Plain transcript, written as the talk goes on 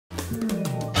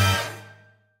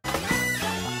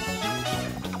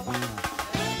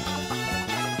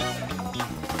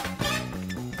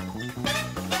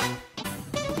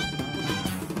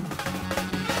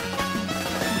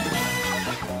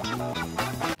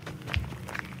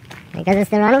Because it's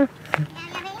still running?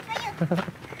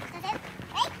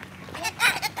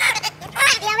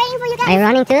 Are you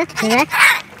running too?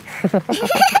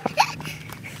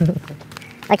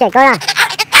 Okay, go on.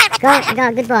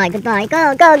 Go, good boy, good boy.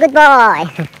 Go, good boy.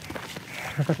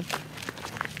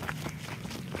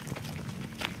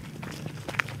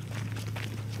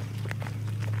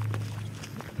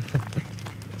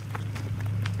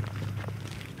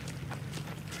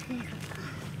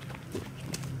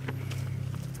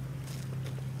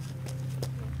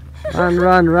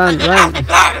 Run.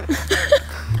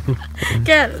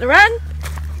 Get, run.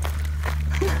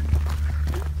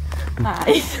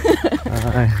 Nice.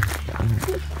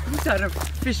 He's out of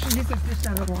fish. He's a fish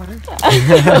out of water.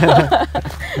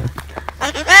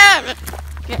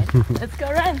 Okay, let's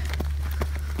go run.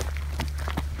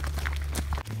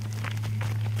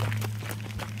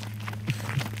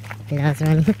 Loves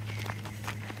running.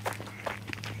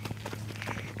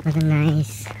 What a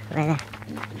nice weather.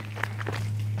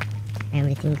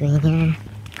 Everything green here.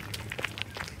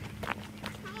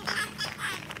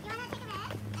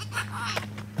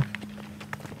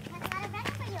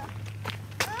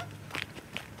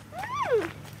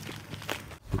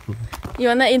 You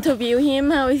wanna interview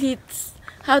him?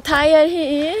 How tired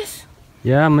he is?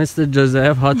 Yeah, Mr.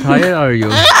 Joseph, how tired are you?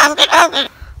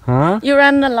 Huh? You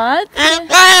run a lot?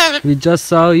 We just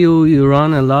saw you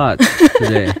run a lot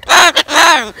today.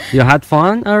 You had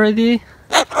fun already?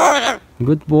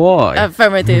 Good boy.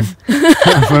 Affirmative.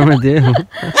 Affirmative.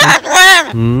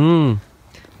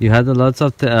 You had a lots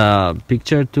of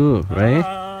picture too, right?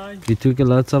 Hi. You took a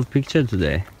lots of picture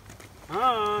today.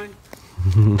 Hi.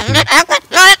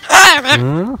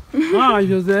 Huh? Hi,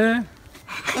 Jose.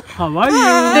 How are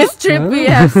you? This trip we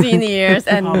have seniors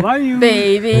and How are you?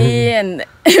 baby and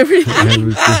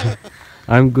everything. Everything.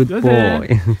 I'm good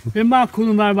boy. به من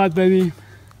کدوم بر باید بریم؟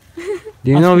 Do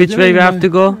you know which way we have to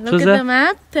go, Look at the Joseph?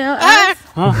 map. Tell us.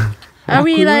 ها Are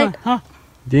we like?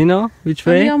 Do you know which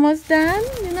Are we way? almost done?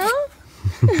 You know?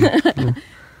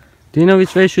 Do you know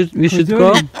which way we should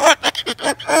go?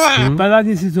 بلد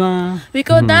نیستی تو هم؟ We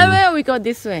go that way or we go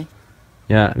this way?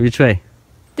 Yeah, which way?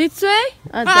 This way?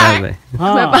 Or That that? way.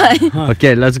 Bye bye.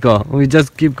 Okay, let's go. We just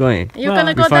keep going. You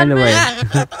gonna We go that find a way?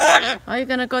 way. Or you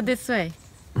gonna go this way?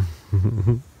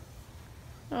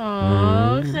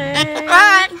 Okay.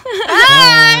 Bye.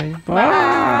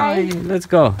 Bye. Let's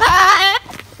go.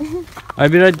 I'll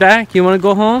be right back. You wanna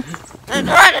go home?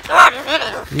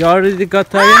 You already got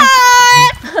tired?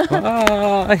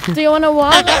 Bye. Do you wanna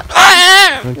walk?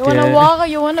 You wanna Okay. walk or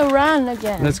you wanna run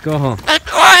again? Let's go home.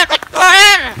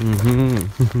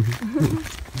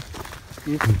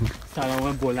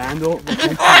 سلام بلند و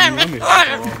بخون پایین میشه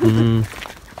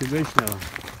که بشنوم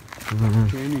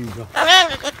که اینجا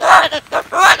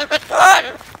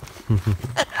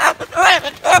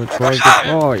Good boy, good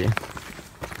boy.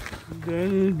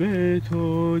 دل به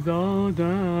تو دادم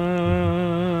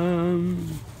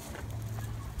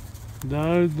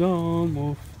در دام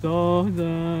افتادم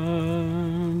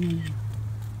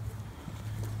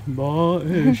با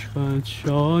عشقت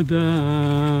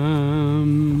شادم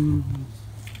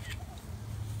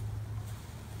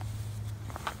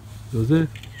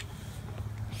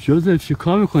جوزف چی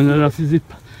کار میکنه رفتی زیر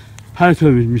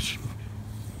پرتو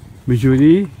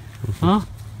میجوری؟ ها؟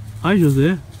 های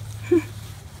جوزف؟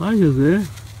 های جوزف؟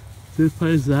 زیر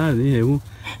پر زرد این حیوان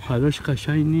پراش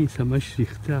قشنگ نیست همش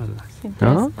ریخته هست He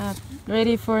dressed up,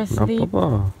 ready for نه sleep.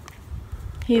 بابا.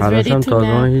 He's ready پراشم to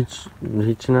تازه nap.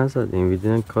 هیچ نزدیم. We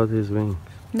didn't cut his wings.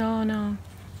 No.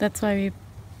 That's why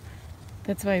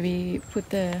we put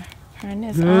the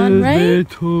harness دل on, به right?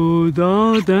 تو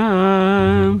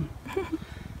دادم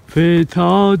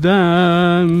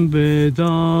فتادم به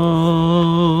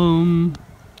دام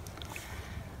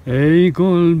ای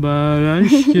گل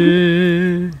برشک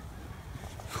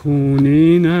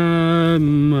خونینم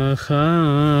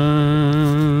مخند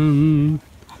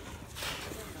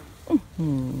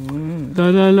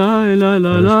لا لا لا لا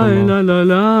لا لا لا لا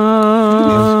لا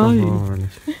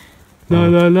La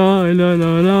la la la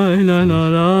la la la la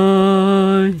la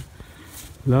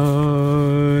la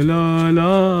la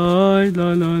la la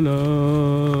la la.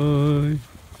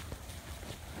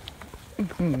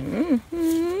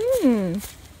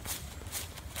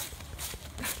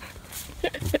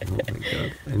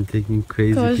 I'm taking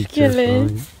crazy Tosh pictures gelin.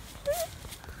 now.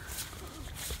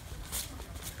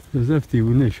 جوزف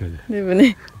دیوونه شده.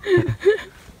 دیوونه.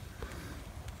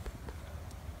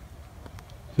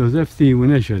 جوزف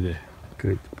دیوونه شده.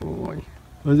 Good boy.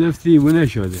 جوزف دیوونه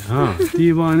شده. ها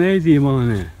دیوانه.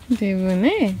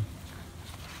 دیوونه.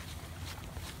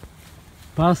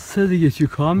 بس دیگه چی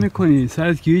کار میکنی؟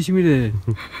 سرت گیج میره.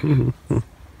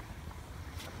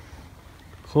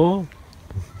 خب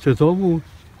چطور بود؟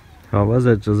 How was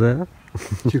it, Joseph?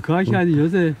 چی کار کردی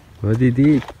جوزف؟ What did you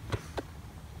eat?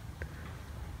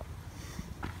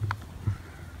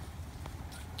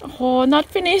 Oh, not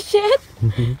finished yet?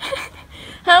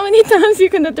 How many times you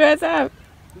gonna dress up?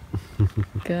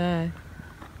 God,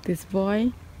 this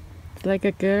boy is like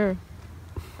a girl.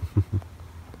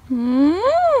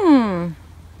 Mm.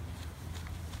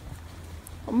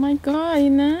 Oh my God,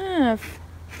 enough.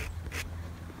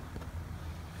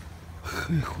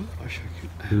 خیلی خوب باشه.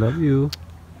 I love you.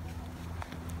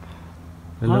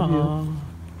 I love you.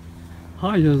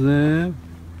 Hi Joseph.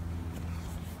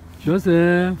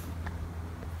 Joseph.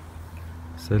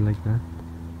 Say it like that.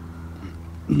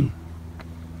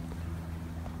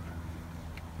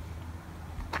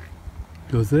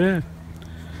 جوزف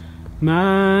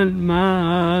من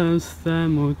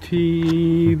مستم و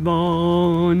دیوانه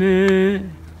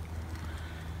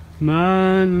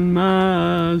من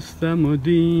مستم و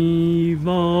دیوانه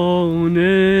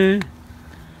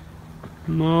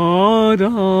ما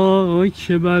را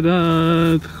که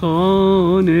برد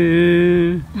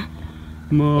خانه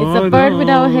ما It's a bird without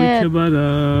را head. که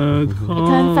برد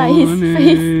can't find his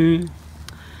خانه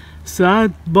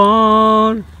 100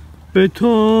 بار به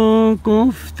تو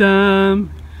گفتم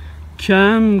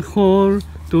کم خور 2-3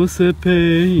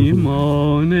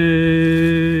 پیمانه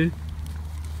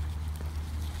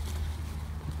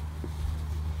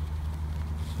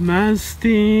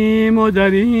مستیم و در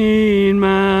این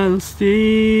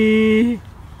مستی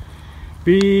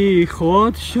بی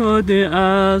خود شده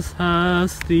از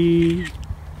هستی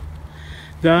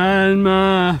در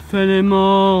محفل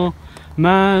ما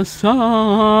مستان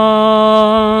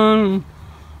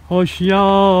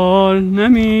هوشیار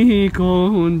نمی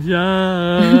گنجد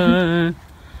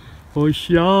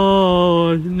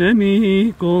هوشیار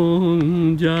نمی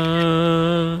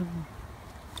گنجد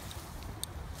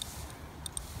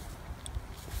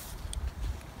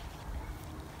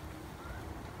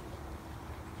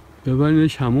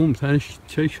ببرینش هموم سرش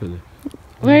چک شده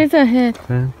Where is the head?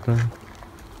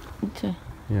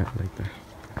 Yeah, like that.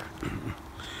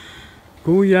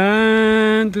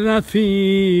 گویند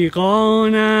رفیقانم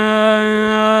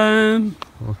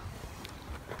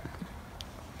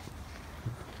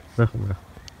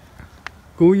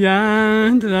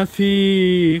گویند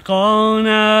رفیقانم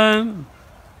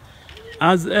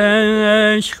از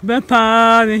عشق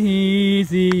بپرهیزید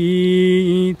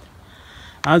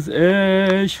از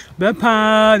عشق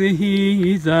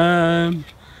بپرهیزم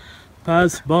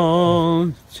پس باز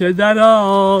چه در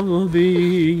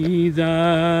آویزم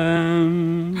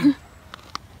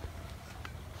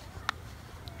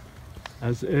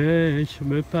از عشق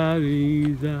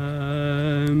بپریزم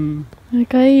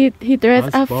Okay, he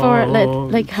dressed up for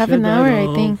like half an hour, I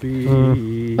think.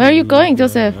 Where are you going,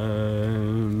 Joseph?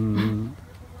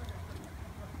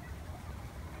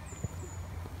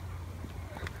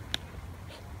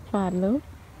 Follow.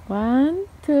 1,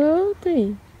 2,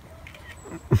 3.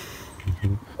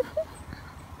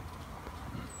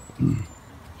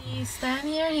 He's stand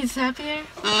here. He's happier.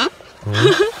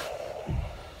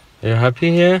 You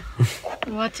happy here?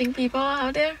 Watching people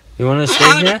out there. You wanna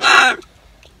stay here?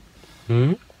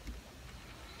 Hmm?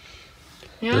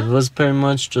 Yeah. That was very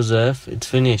much, Joseph. It's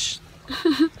finished.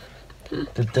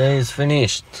 The day is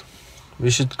finished. We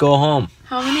should go home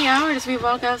How many hours we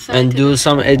walk outside? and do today?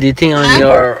 some editing on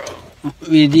your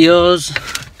videos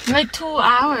Like 2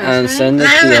 hours. and right? send it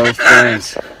to your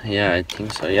friends. Yeah, I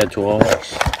think so. Yeah, 2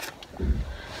 hours.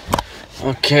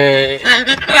 Okay.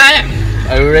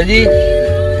 Are you ready?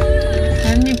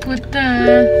 Let me put the.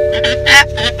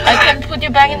 I can put you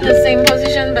back in the same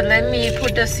position, but let me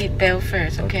put the seat belt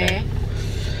first, okay?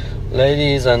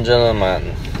 Ladies and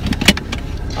gentlemen,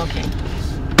 Okay.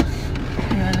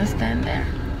 You understand there?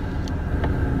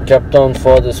 Captain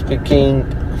Ford is speaking.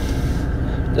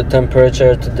 The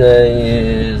temperature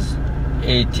today is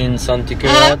 18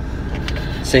 centigrade.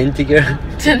 Centigrade.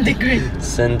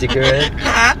 Centigrade.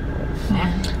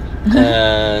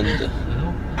 And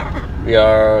we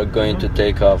are going to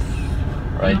take off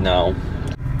right now.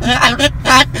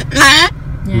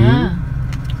 Yeah.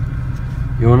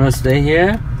 You wanna stay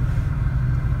here?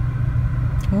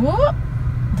 Oh,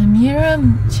 the mirror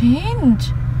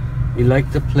changed. You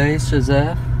like the place,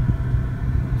 Joseph?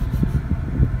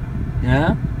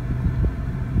 Yeah?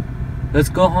 Let's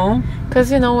go home.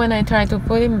 Cause you know when I tried to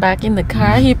put him back in the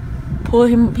car, he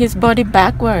pulled his body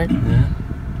backward. Yeah.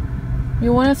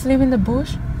 You wanna sleep in the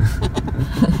bush?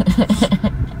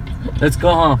 Let's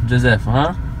go home, Joseph,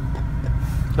 huh?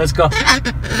 Let's go.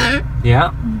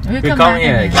 Yeah? We'll We come come back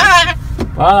here again.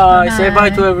 again. Bye. Say bye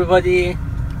Bye. to everybody.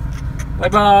 Bye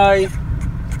bye.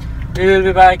 We will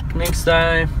be back next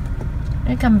time.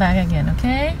 We come back again,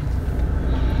 okay?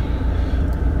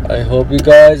 I hope you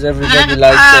guys, everybody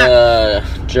liked the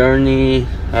journey,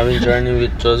 having journey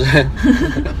with Joseph.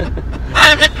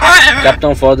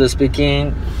 Captain Father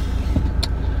speaking.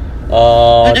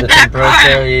 The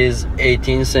temperature is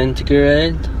 18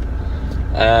 centigrade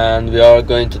and we are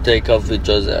going to take off with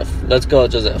Joseph. Let's go,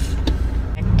 Joseph.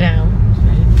 Back down.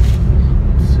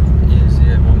 It's easy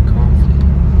and comfy.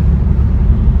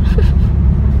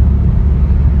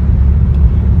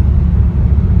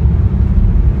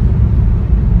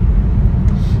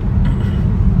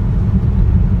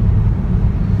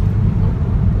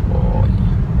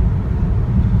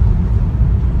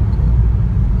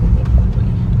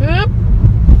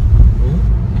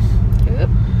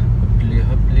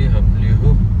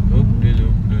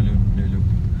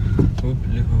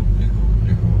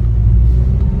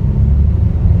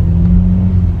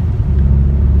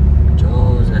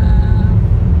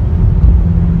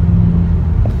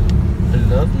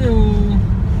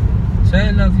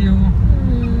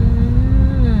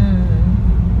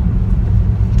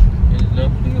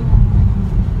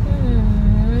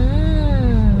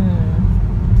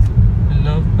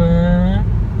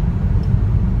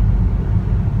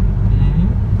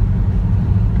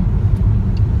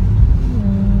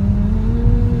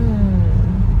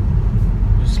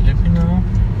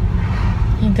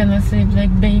 Gonna sleep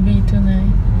like baby tonight.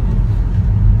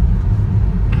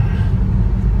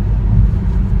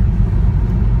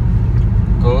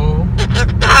 Go.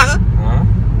 Huh?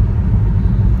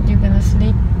 You're gonna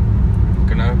sleep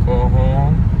Gonna go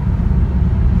home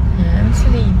and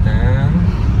sleep. and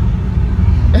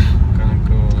gonna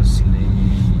go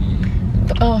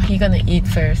sleep. Oh, you're gonna eat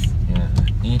first, Yeah,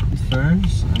 eat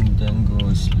first and then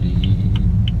go sleep.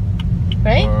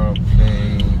 right? Or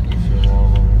play if you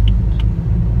want.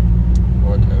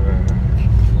 Whatever you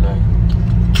like.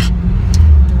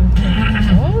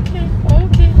 Okay,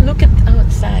 okay. Look at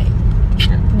outside.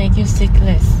 Yeah. Make you sick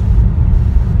less.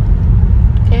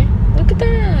 Okay, look at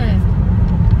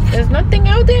that. There's nothing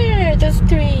out there, just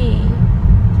tree.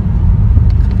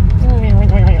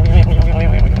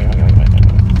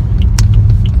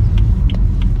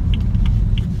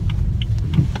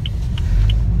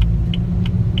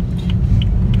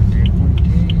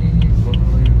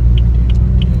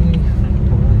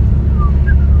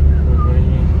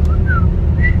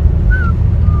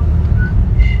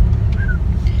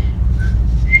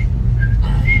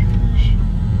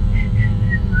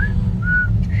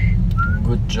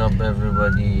 Good job,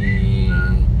 everybody.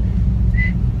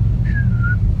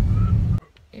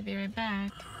 We'll be right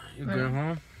back. You go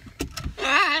home.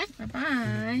 Bye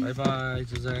bye. Bye bye,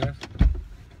 Joseph.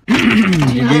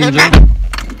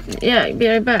 Yeah, be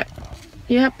right back.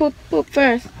 You have poop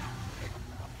first.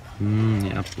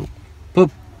 Yeah, poop.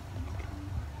 Poop.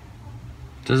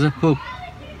 Joseph, poop.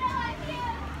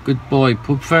 Good boy.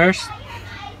 Poop first.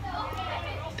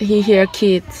 He hear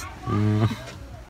kids.